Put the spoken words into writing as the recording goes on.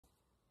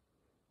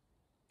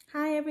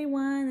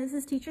everyone, this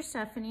is Teacher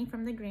Stephanie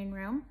from the Green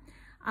Room.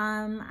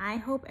 I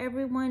hope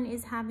everyone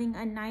is having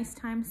a nice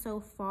time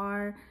so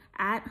far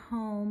at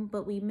home,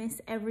 but we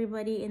miss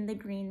everybody in the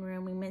Green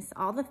Room. We miss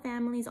all the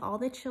families, all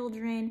the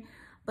children,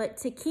 but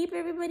to keep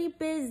everybody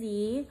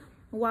busy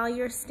while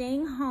you're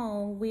staying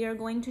home, we are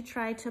going to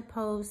try to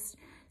post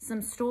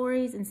some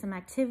stories and some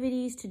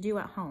activities to do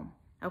at home.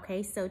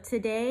 Okay, so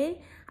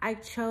today I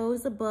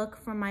chose a book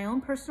from my own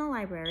personal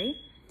library.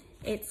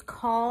 It's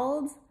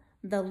called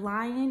The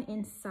Lion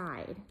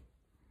Inside.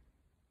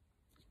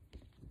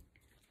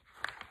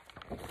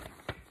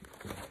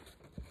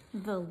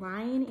 The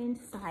Lion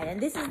Inside, and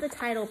this is the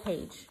title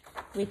page.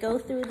 We go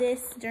through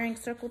this during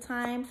circle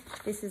time.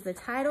 This is the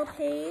title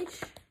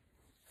page,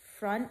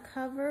 front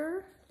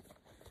cover,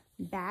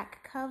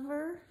 back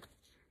cover,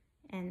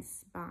 and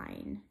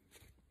spine.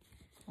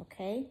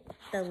 Okay,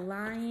 The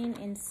Lion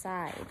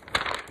Inside.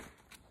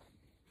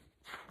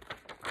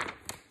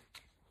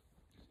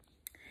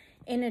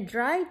 In a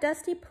dry,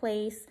 dusty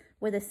place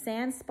where the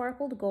sand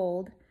sparkled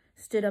gold,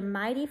 stood a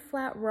mighty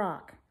flat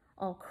rock,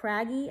 all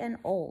craggy and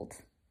old.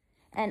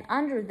 And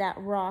under that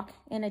rock,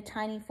 in a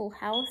tiny full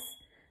house,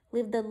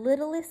 lived the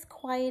littlest,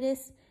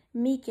 quietest,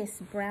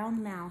 meekest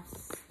brown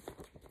mouse.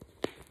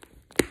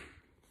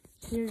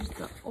 Here's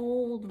the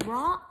old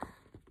rock,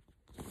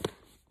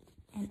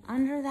 and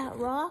under that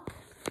rock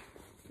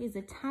is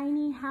a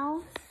tiny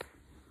house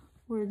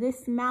where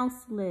this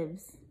mouse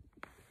lives.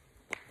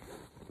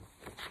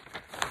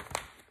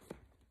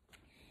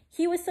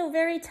 He was so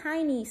very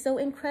tiny, so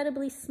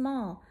incredibly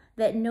small,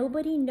 that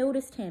nobody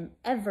noticed him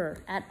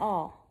ever at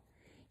all.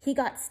 He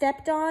got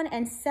stepped on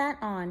and sat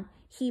on.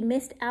 He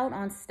missed out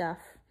on stuff,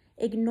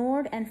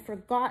 ignored and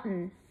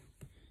forgotten.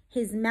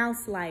 His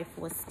mouse life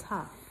was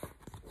tough.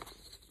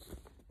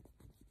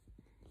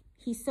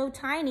 He's so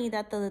tiny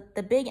that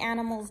the big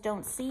animals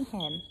don't see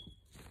him.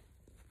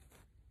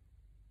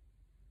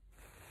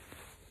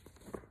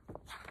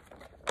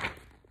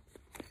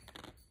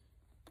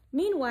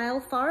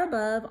 Meanwhile, far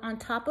above, on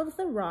top of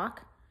the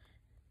rock,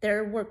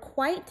 times were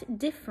quite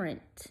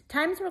different.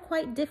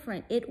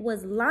 It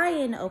was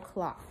lion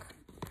o'clock.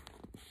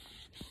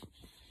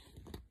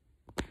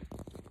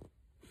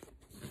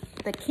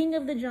 The king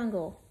of the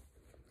jungle.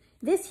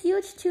 This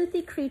huge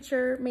toothy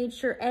creature made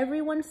sure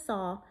everyone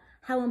saw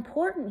how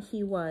important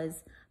he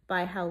was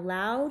by how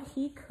loud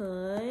he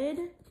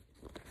could.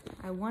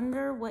 I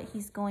wonder what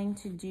he's going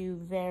to do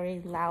very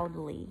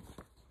loudly.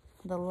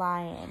 The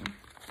lion.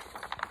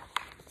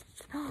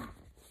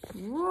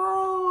 Roar!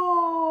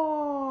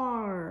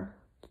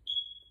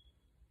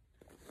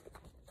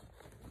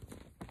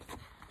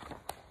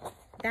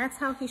 That's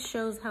how he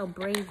shows how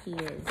brave he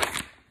is.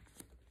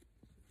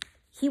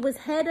 He was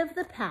head of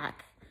the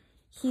pack.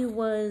 He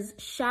was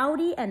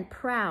shouty and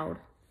proud.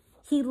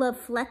 He loved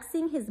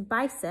flexing his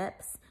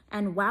biceps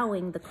and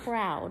wowing the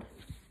crowd.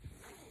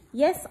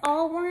 Yes,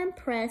 all were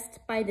impressed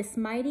by this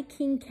mighty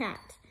king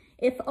cat.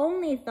 If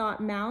only,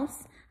 thought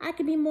Mouse, I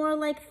could be more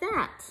like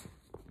that.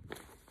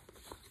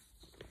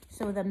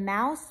 So the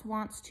mouse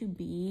wants to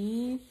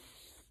be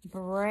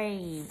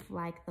brave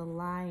like the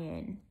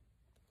lion.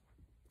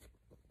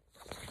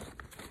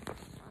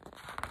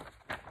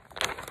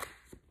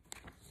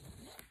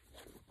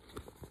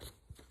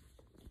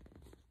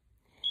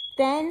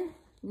 Then,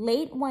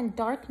 late one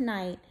dark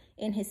night,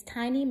 in his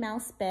tiny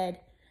mouse bed,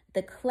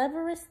 the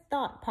cleverest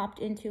thought popped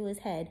into his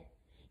head.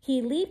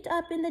 He leaped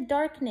up in the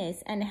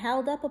darkness and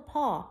held up a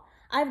paw.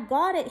 I've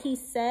got it, he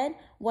said.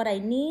 What I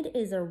need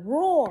is a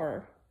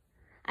roar.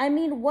 I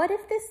mean, what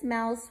if this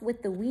mouse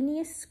with the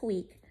weeniest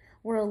squeak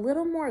were a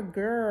little more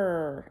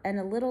grrr and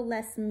a little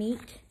less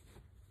meek?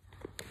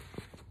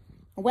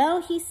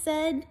 Well, he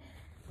said,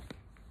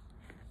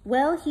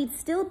 he'd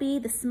still be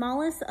the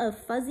smallest of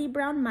fuzzy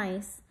brown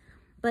mice,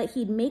 but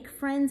he'd make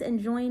friends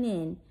and join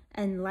in,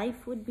 and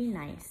life would be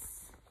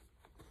nice.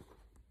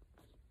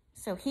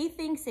 So he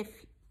thinks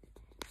if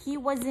he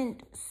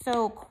wasn't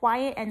so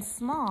quiet and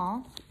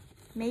small,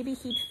 maybe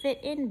he'd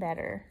fit in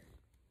better.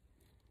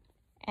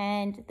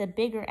 And the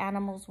bigger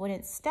animals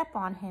wouldn't step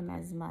on him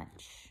as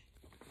much.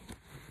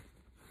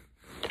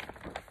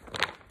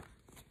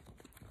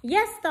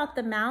 Yes, thought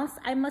the mouse,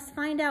 I must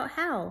find out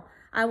how.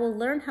 I will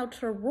learn how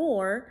to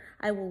roar.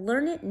 I will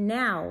learn it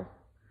now.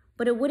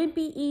 But it wouldn't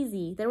be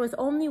easy. There was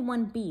only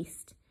one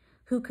beast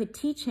who could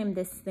teach him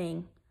this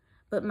thing,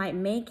 but might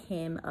make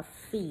him a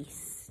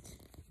feast.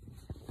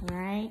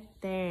 Right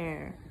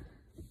there.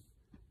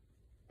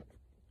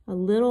 A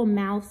little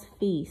mouse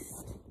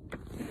feast.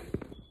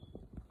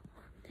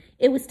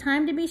 It was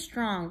time to be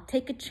strong,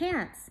 take a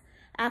chance.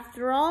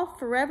 After all,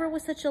 forever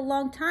was such a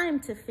long time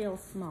to feel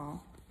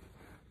small.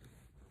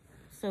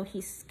 So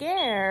he's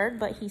scared,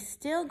 but he's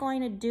still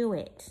going to do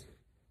it.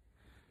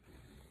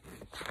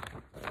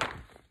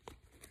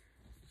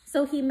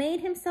 So he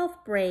made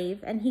himself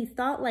brave, and he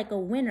thought like a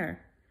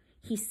winner.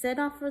 He set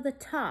off for the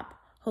top,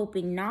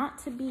 hoping not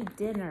to be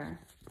dinner.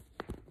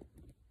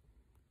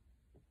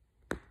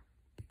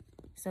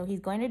 So he's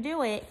going to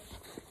do it.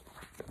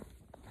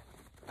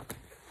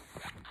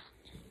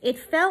 It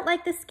felt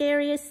like the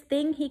scariest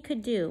thing he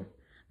could do,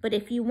 But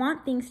if you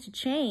want things to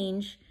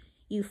change,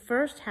 you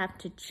first have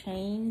to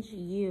change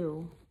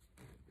you.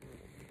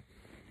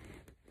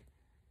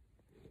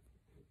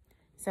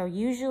 So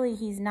usually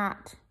he's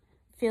not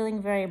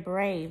feeling very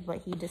brave,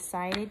 but he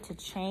decided to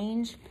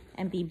change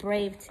and be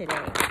brave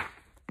today.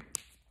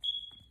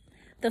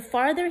 The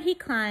farther he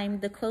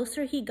climbed, the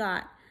closer he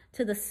got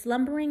to the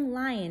slumbering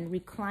lion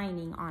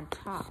reclining on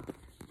top.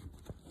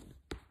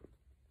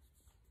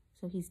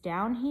 So he's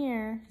down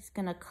here. He's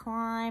gonna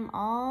climb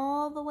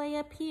all the way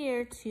up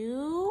here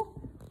to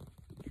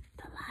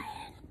the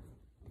lion.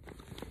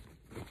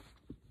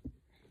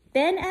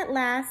 Then at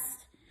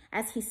last,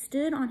 as he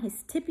stood on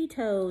his tippy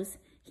toes,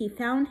 he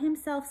found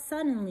himself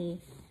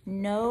suddenly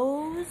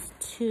nose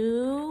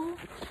to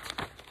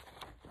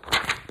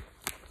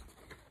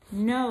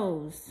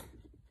nose.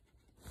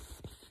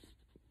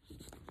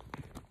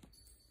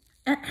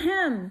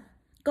 Ahem.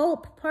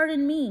 Gulp,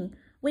 pardon me.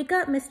 Wake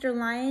up, Mr.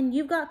 Lion,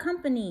 you've got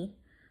company.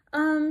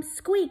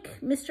 Squeak,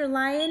 Mr.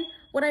 Lion,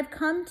 what I've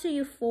come to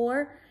you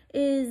for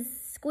is,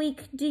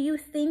 Squeak, do you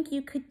think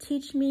you could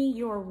teach me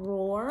your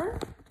roar?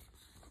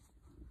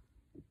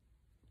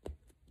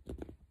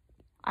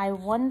 I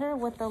wonder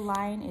what the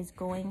lion is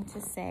going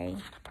to say.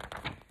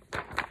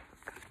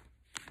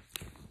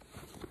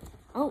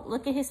 Oh,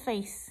 look at his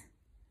face.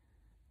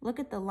 Look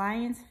at the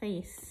lion's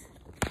face.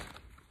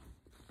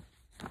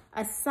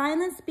 A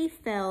silence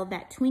befell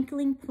that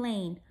twinkling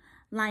plain.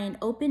 Lion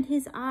opened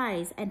his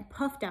eyes and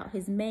puffed out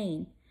his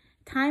mane.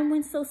 Time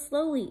went so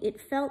slowly it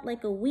felt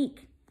like a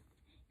week.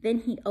 Then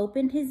he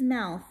opened his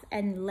mouth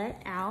and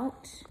let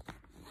out...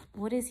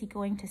 What is he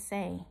going to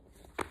say?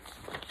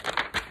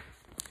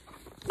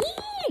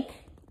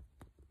 Eek!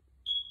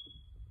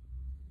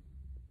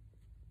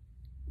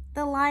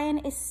 The lion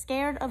is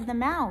scared of the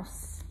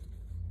mouse.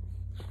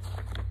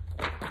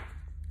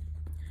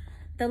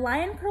 The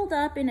lion curled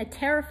up in a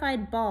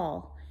terrified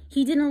ball.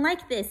 He didn't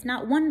like this,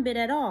 not one bit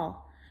at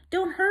all.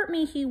 Don't hurt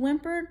me, he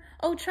whimpered.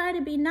 Oh, try to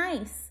be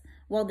nice.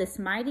 While this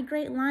mighty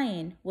great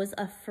lion was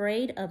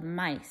afraid of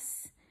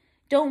mice.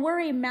 Don't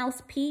worry,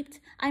 Mouse peeped.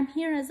 I'm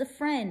here as a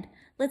friend.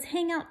 Let's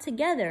hang out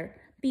together,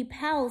 be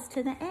pals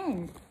to the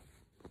end.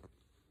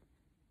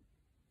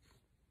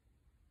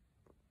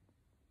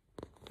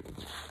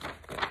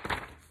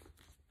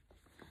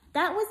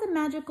 That was a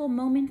magical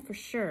moment for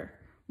sure,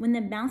 when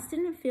the mouse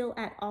didn't feel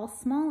at all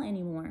small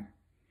anymore.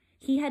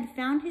 He had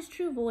found his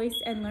true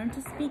voice and learned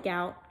to speak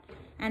out,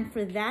 and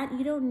for that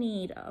you don't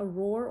need a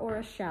roar or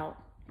a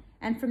shout.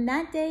 And from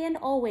that day and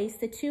always,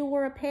 the two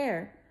were a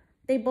pair.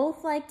 They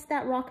both liked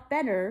that rock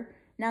better,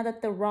 now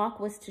that the rock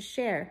was to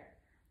share.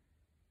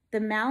 The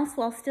mouse,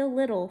 while still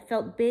little,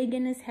 felt big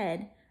in his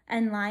head,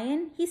 and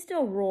Lion, he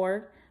still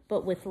roared,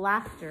 but with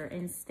laughter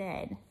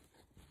instead.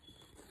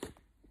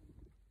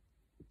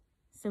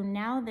 So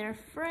now they're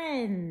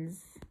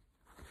friends.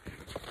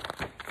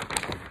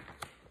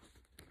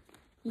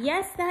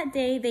 Yes, that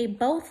day they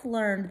both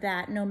learned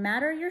that no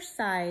matter your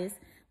size,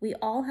 we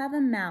all have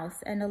a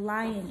mouse and a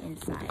lion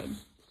inside.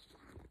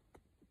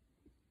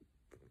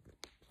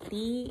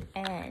 The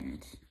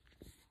end.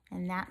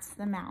 And that's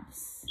the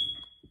mouse.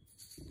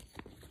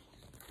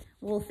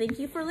 Well, thank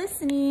you for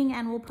listening,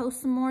 and we'll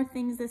post some more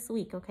things this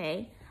week,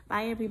 okay?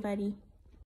 Bye, everybody.